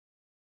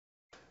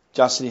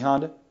Johnson City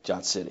Honda,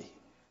 Johnson City.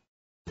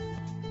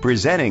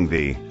 Presenting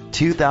the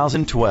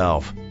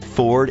 2012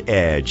 Ford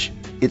Edge.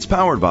 It's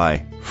powered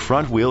by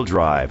front-wheel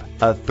drive,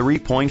 a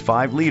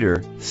 3.5-liter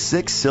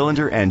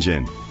 6-cylinder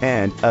engine,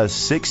 and a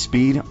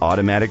 6-speed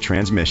automatic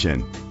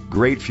transmission.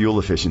 Great fuel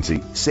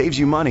efficiency saves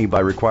you money by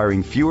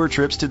requiring fewer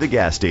trips to the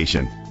gas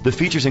station. The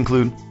features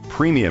include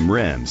premium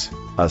rims,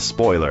 a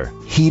spoiler,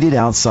 heated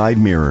outside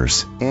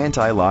mirrors,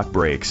 anti-lock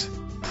brakes,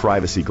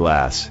 privacy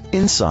glass.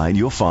 Inside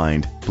you'll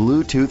find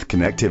Bluetooth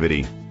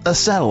connectivity, a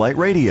satellite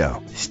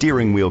radio,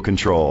 steering wheel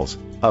controls,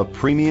 a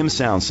premium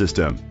sound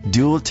system,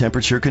 dual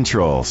temperature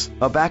controls,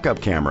 a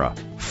backup camera,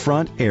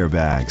 front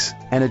airbags,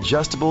 an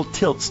adjustable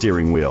tilt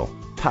steering wheel,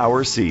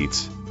 power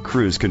seats,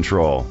 cruise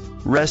control.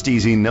 Rest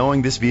easy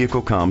knowing this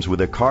vehicle comes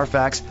with a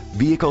Carfax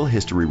Vehicle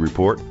History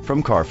Report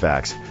from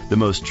Carfax, the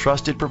most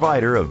trusted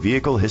provider of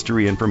vehicle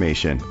history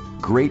information.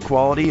 Great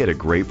quality at a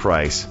great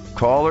price.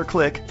 Call or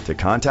click to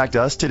contact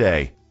us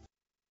today.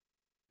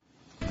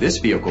 This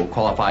vehicle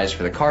qualifies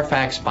for the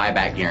Carfax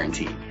buyback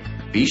guarantee.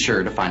 Be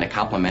sure to find a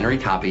complimentary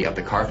copy of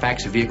the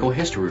Carfax Vehicle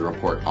History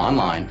Report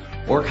online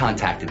or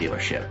contact the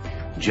dealership.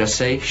 Just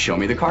say, "Show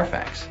me the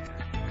Carfax."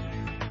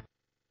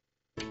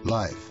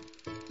 Life.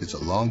 It's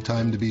a long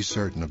time to be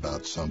certain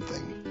about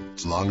something.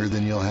 It's longer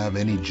than you'll have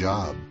any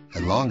job,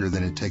 and longer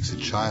than it takes a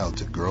child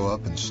to grow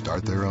up and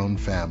start their own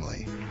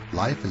family.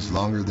 Life is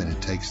longer than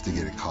it takes to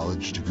get a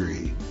college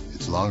degree.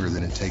 It's longer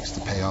than it takes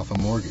to pay off a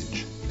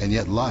mortgage. And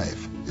yet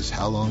life is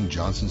how long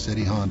Johnson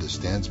City Honda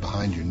stands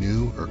behind your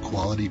new or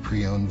quality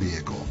pre-owned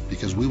vehicle,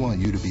 because we want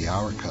you to be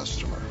our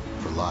customer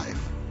for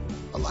life.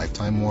 A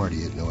lifetime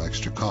warranty at no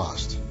extra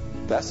cost.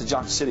 That's the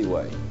Johnson City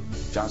way.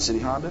 Johnson City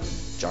Honda,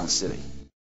 Johnson City.